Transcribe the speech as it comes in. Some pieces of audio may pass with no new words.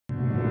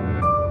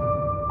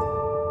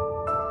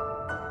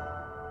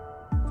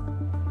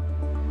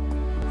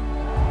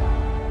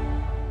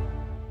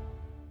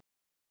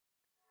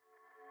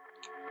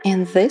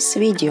In this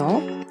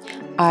video,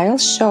 I'll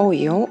show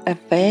you a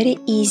very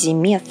easy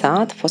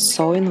method for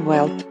sewing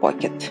Welt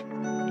pocket.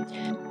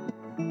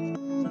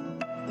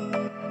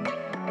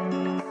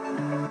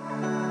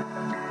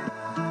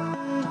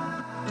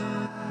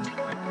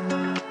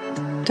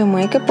 To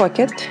make a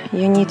pocket,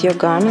 you need your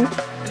garment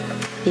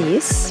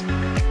piece,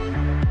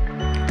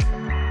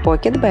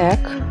 pocket bag,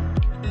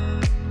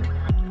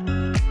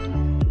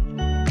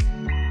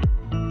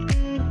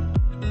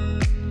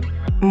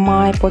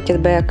 my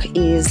pocket bag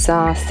is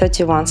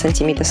 31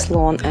 centimeters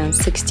long and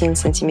 16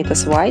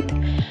 centimeters wide.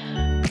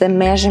 The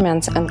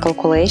measurements and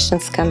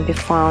calculations can be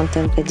found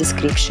in the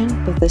description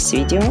of this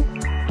video.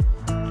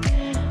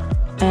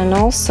 And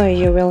also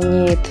you will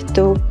need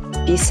 2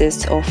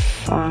 pieces of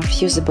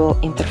fusible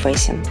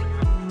interfacing.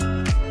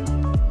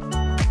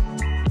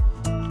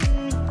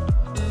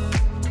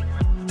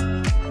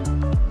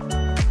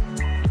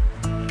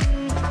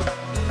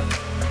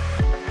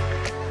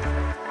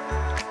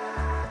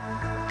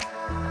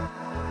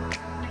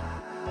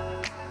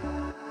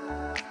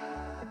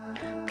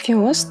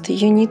 First,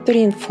 you need to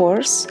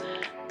reinforce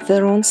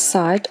the wrong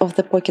side of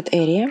the pocket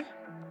area.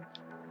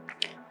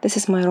 This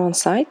is my wrong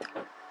side.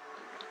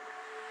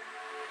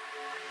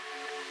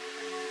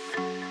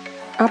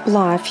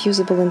 Apply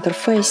fusible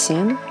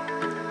interfacing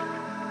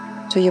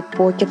to your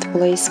pocket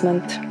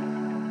placement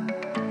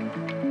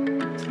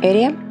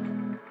area.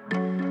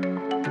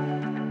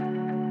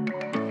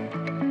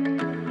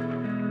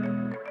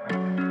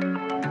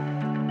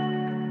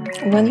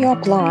 When you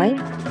apply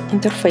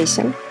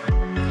interfacing,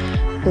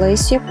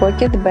 place your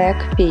pocket bag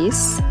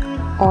piece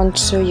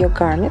onto your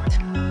garment,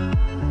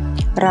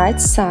 right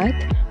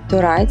side to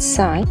right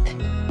side.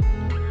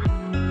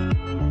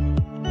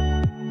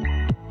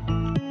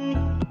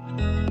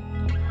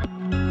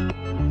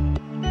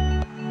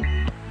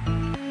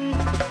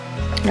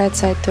 Right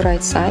side to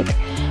right side,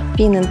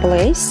 pin in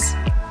place,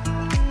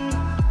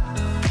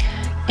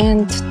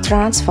 and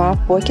transfer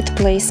pocket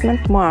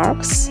placement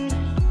marks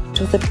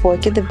to the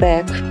pocket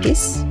bag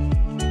piece.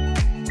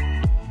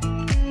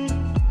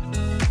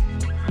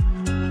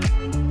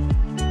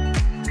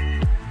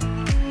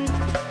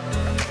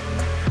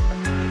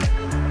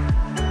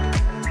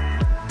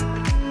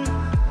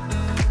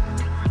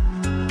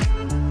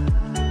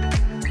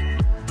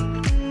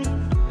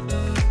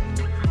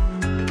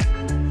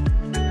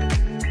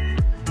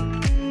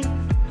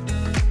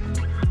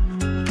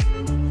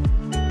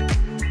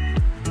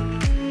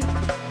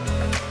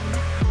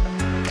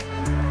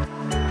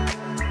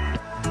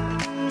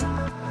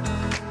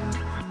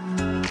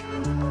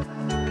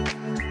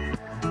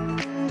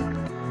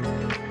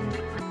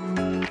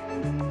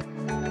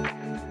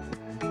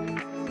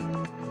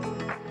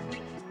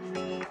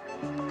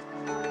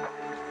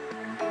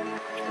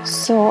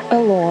 So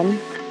along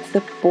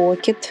the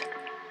pocket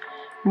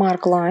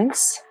mark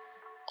lines,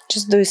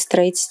 just do a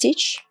straight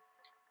stitch.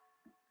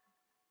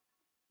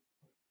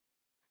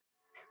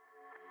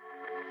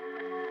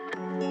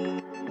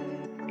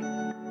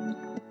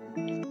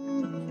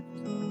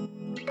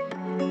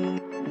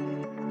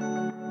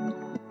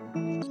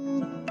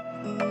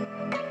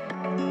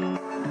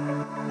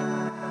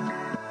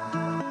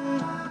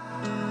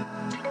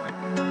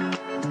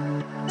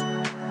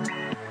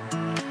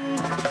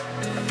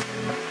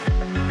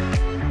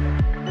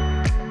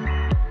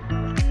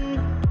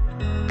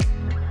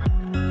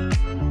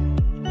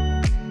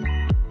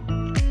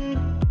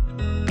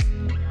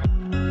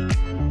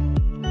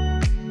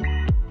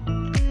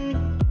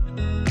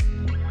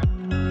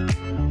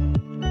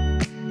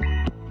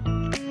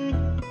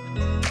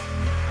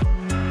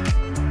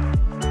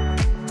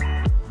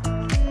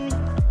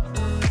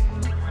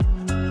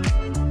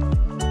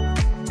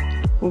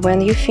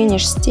 When you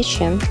finish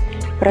stitching,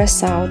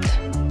 press out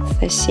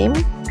the seam.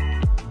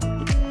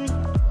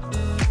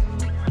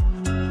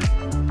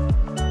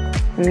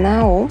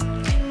 Now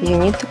you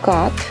need to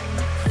cut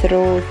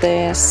through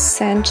the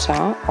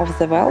center of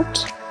the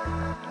welt,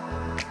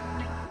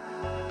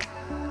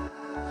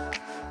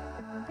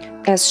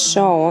 as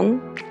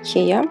shown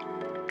here.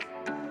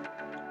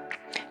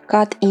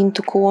 Cut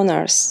into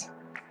corners,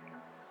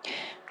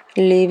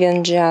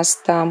 leaving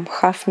just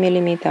half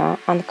millimeter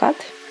uncut.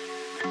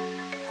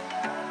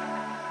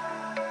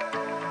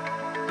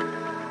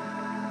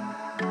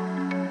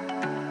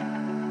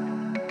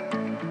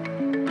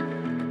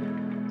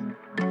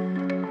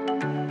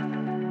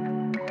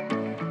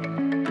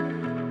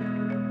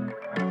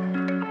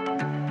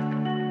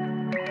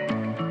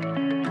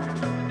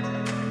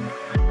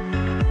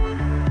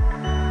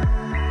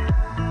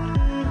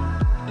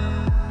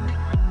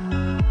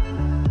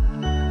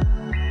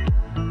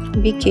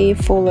 Be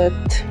careful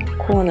at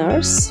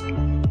corners,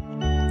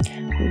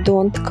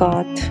 don't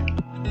cut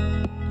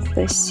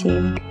the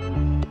seam.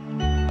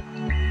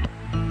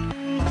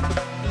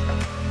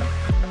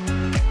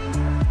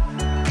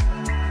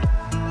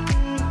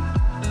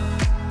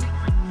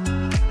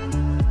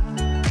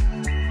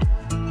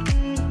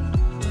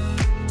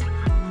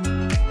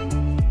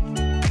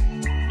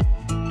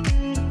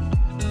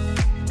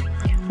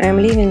 I'm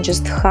leaving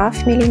just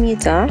half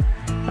millimeter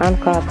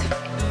uncut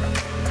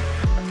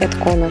at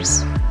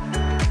corners.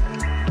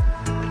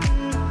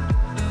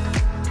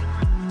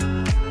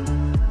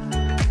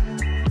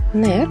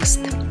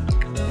 Next,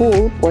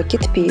 pull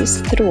pocket piece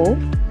through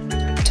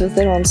to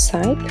the wrong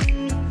side.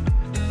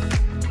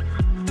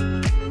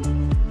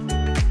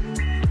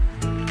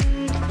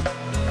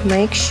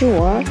 Make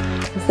sure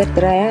the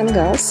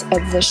triangles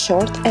at the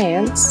short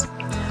ends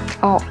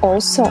are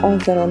also on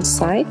the wrong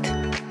side.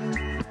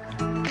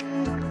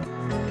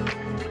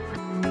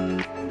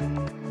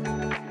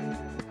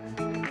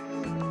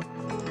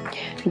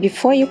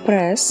 Before you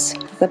press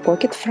the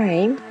pocket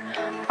frame,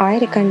 I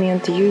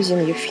recommend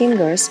using your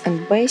fingers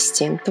and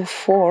basting to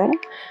form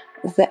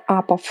the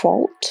upper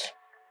fold.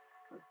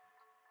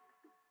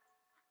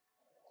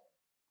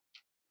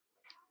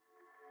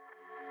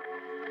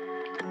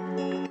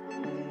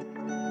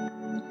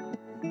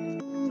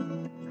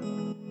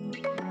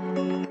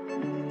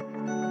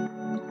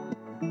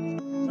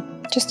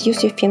 Just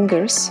use your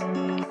fingers.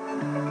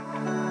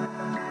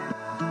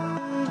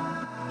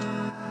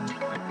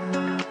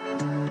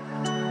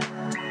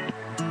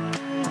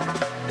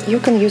 You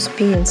can use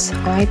pins,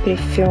 I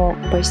prefer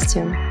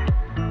basting.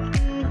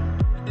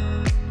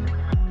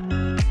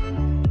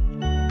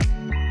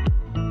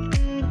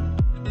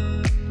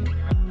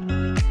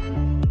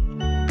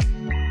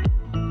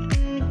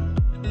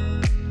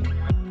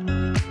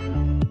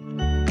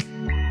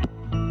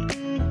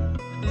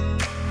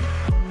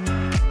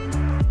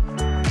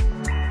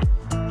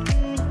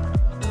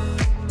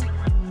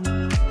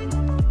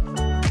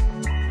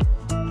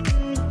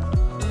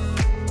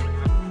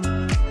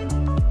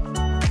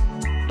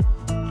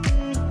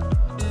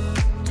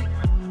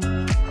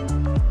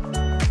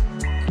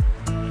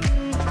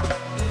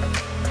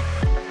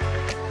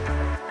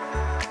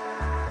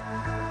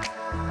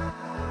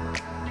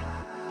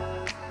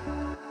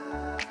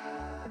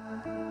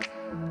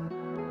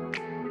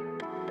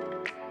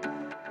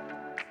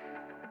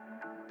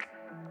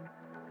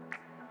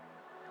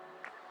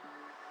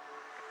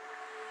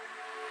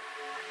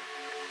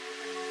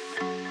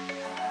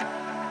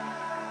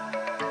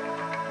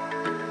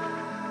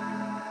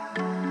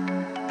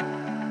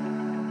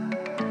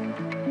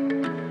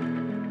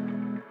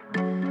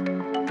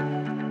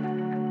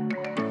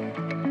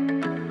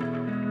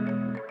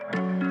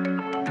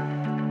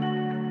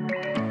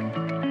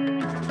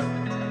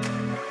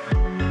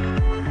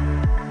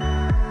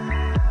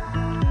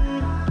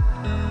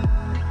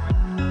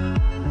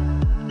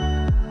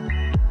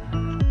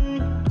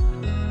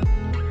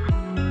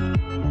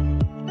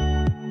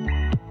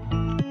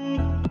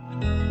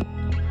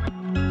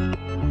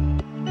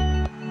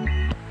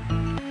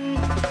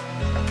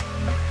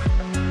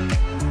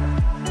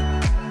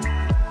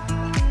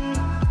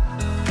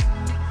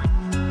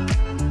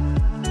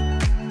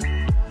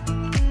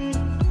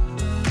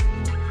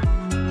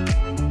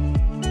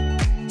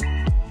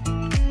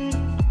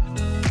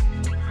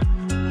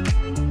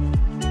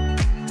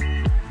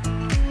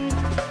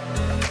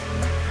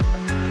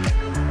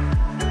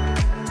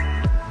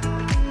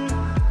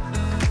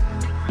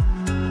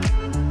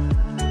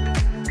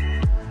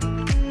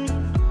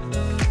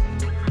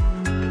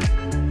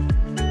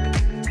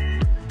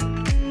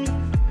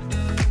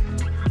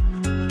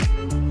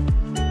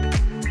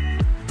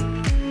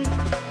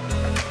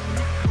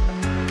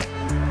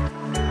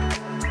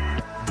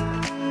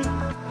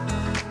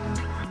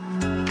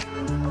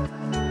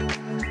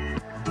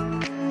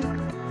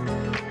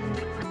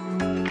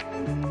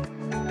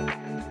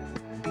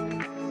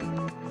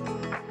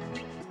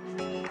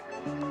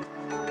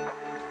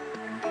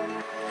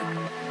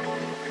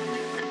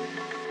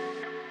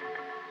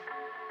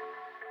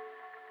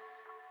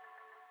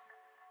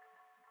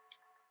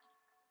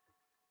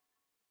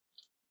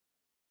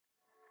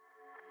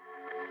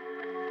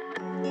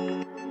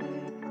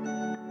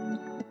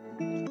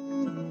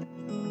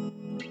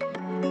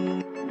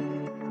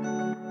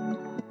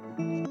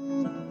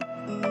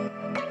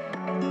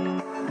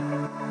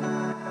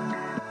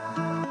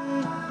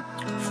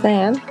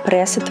 Then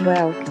press it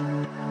well.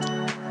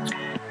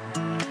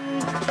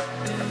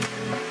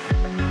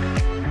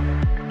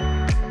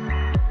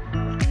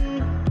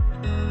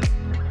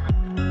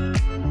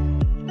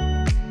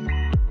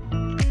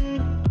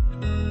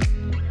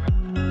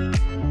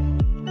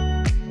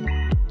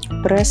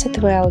 Press it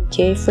well,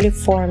 carefully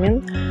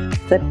forming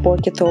the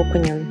pocket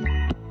opening.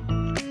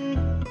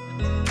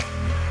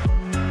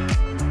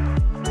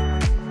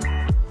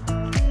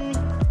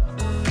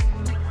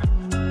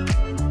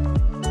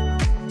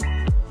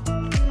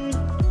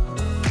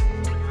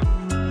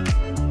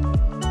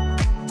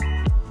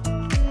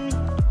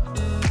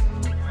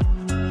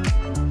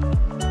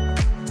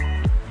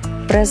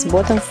 Press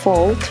bottom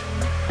fold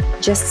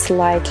just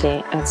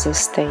slightly at this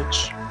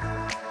stage.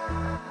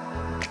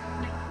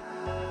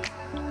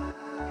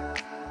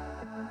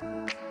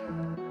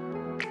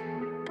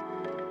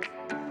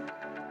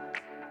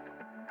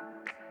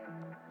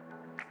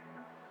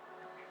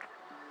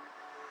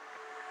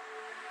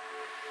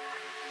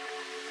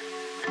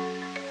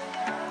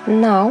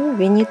 Now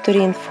we need to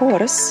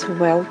reinforce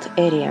welt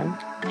area.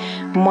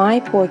 My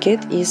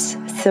pocket is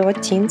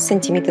 13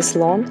 centimeters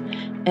long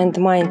and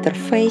my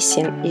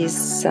interfacing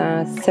is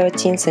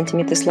 13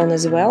 centimeters long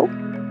as well.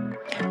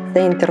 The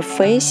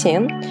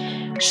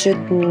interfacing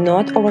should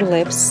not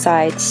overlap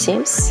side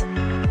seams.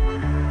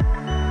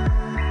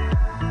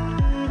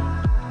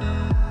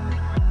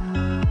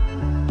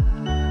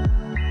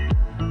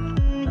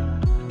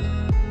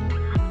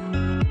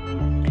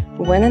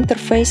 When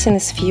interfacing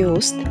is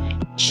fused,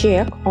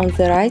 check on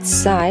the right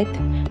side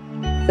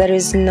there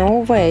is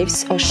no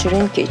waves or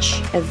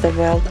shrinkage at the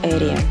weld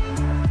area.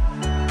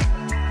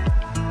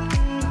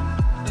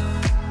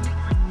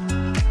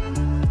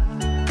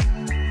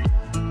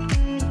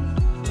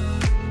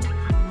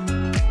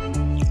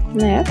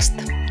 Next,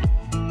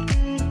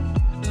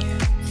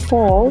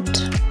 fold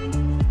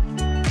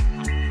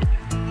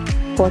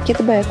pocket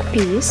back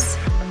piece,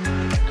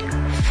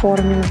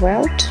 forming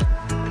welt.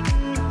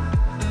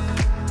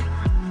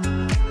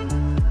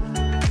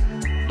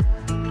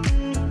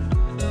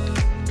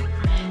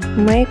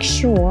 Make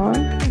sure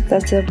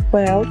that the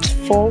welt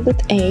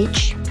folded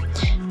edge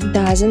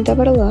doesn't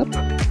overlap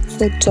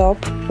the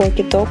top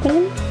pocket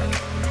opening.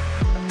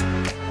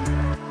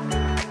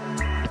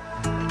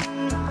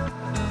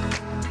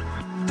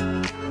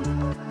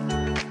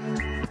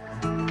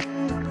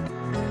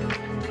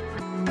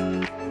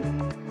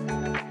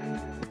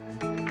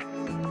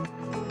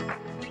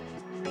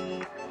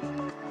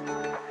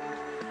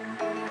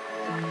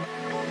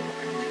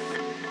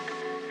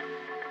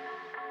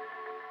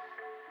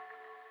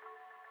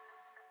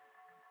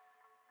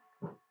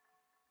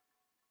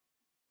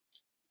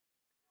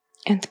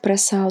 And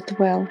press out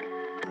well.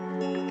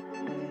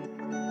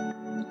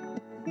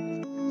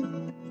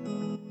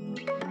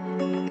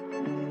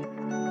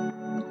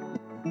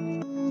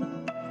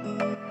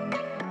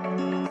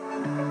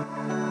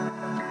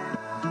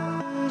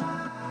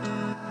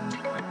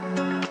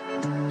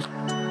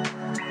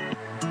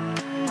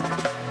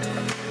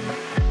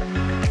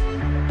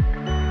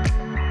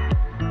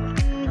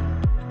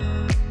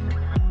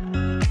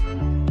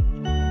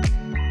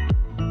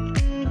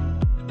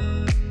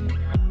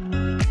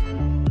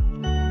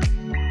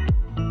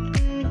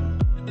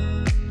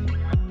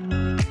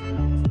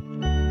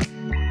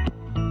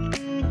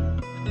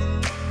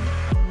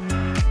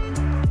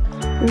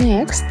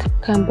 Next,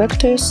 come back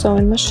to your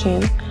sewing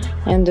machine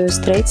and do a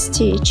straight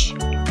stitch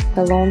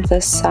along the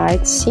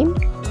side seam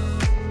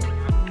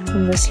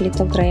in this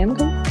little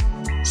triangle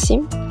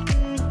seam.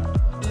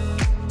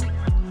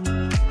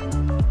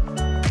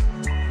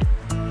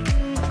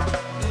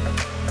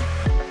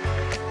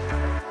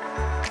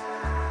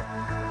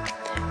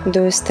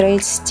 Do a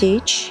straight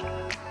stitch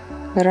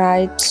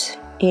right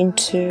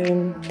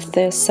into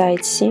the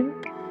side seam.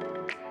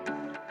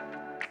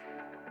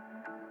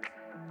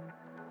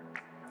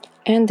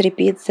 And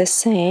repeat the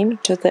same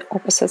to the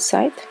opposite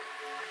side.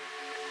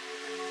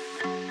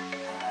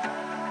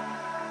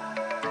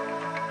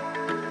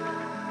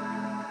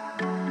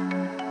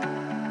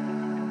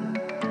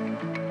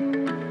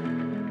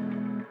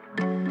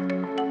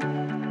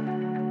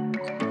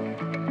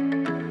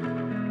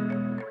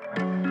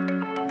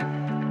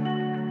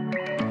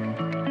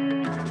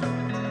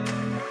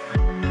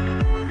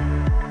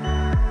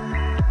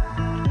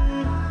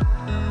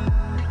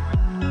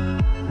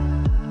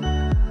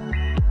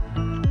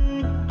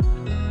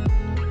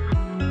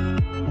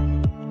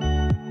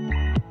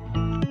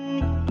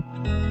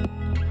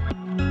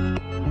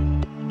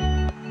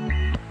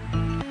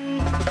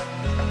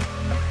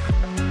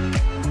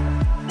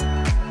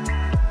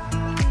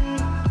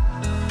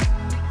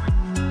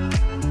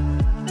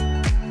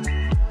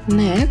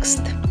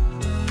 Next,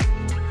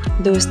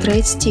 do a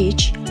straight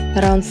stitch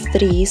around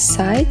 3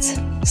 sides,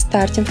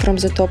 starting from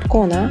the top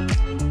corner,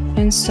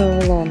 and sew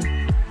along.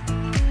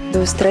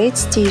 Do a straight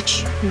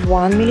stitch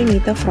 1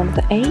 mm from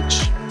the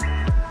edge.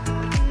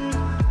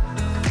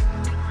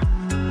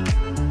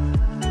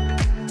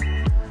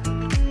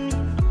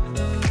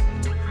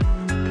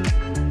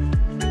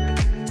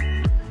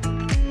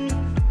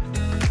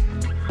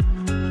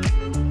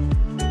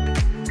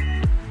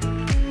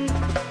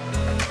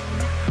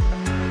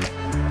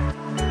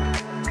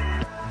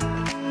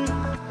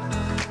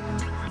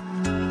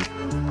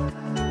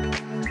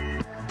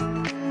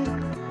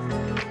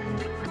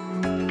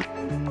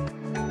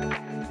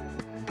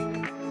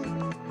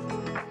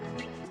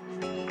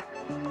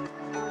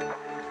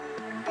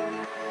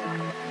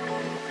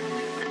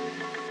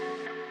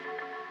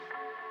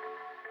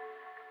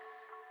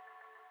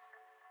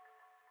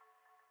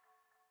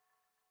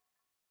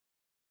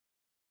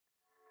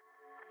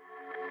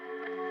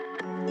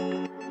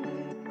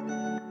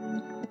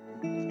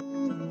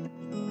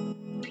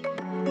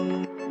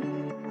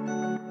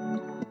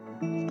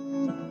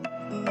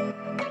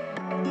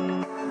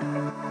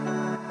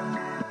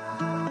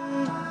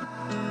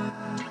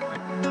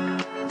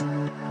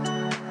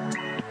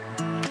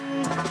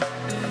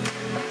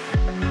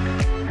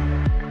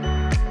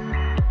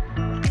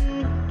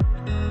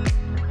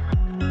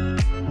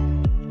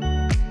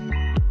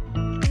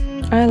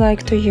 I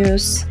like to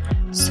use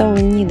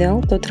sewing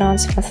needle to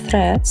transfer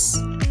threads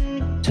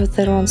to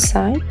the wrong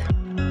side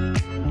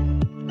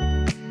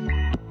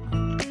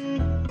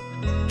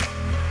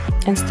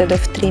instead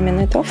of trimming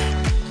it off.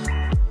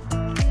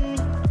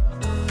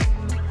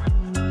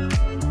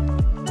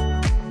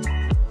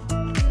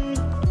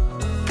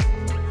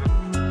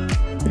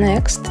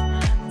 Next,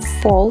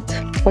 fold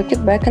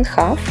pocket back in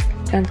half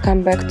and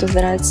come back to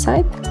the right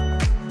side.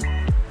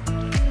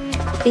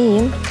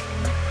 Pin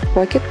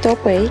pocket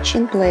top edge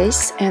in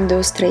place and do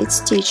a straight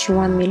stitch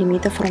 1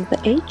 mm from the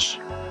edge.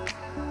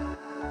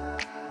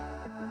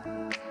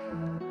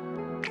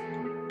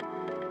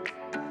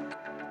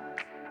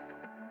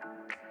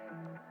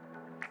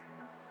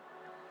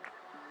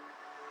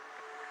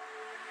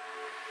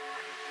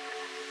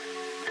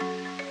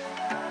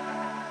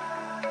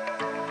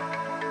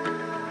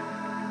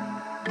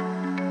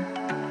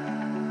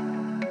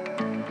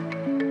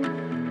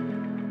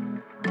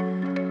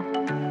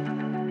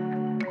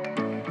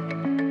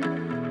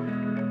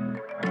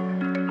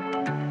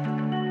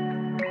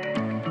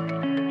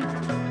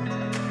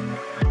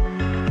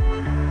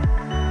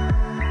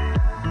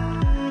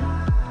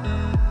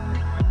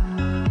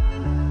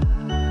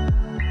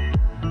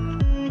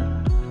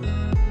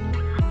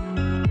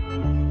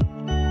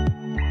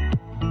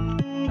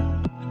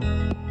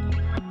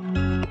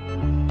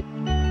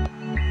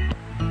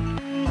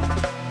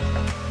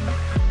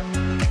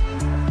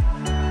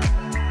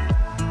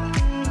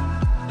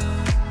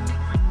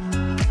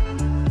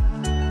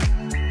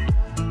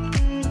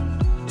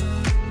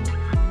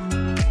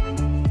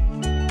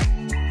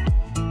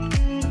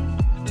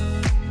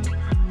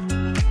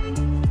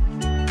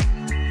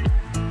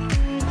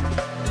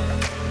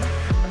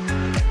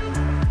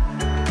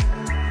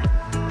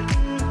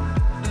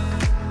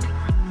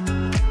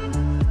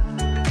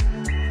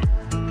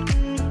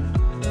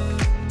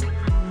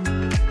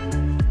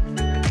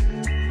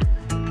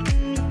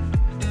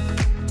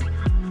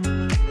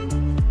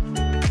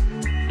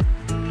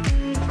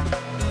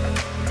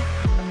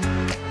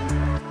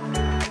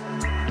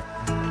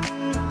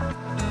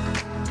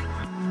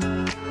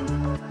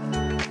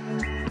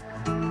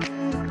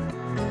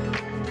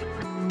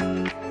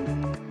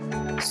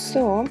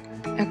 Sew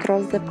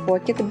across the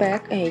pocket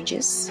back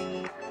edges.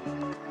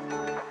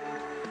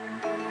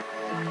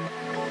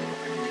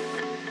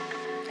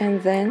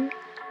 And then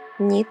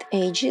knit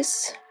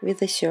edges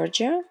with a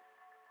serger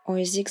or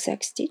a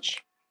zigzag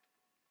stitch.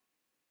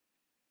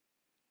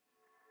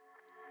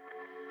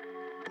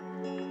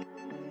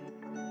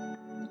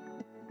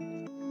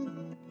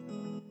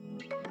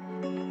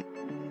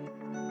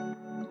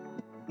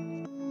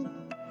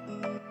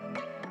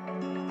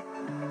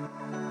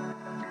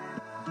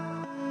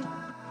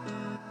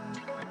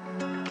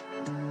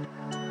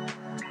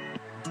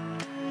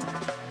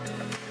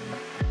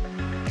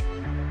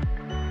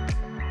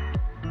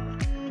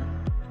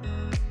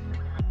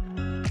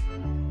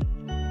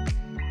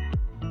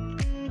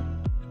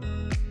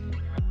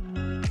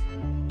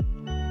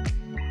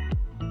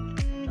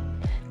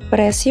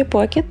 Press your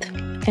pocket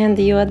and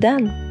you are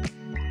done.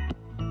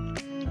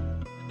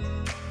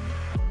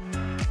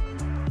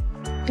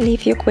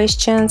 Leave your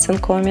questions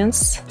and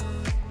comments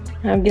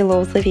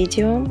below the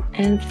video,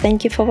 and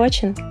thank you for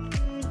watching.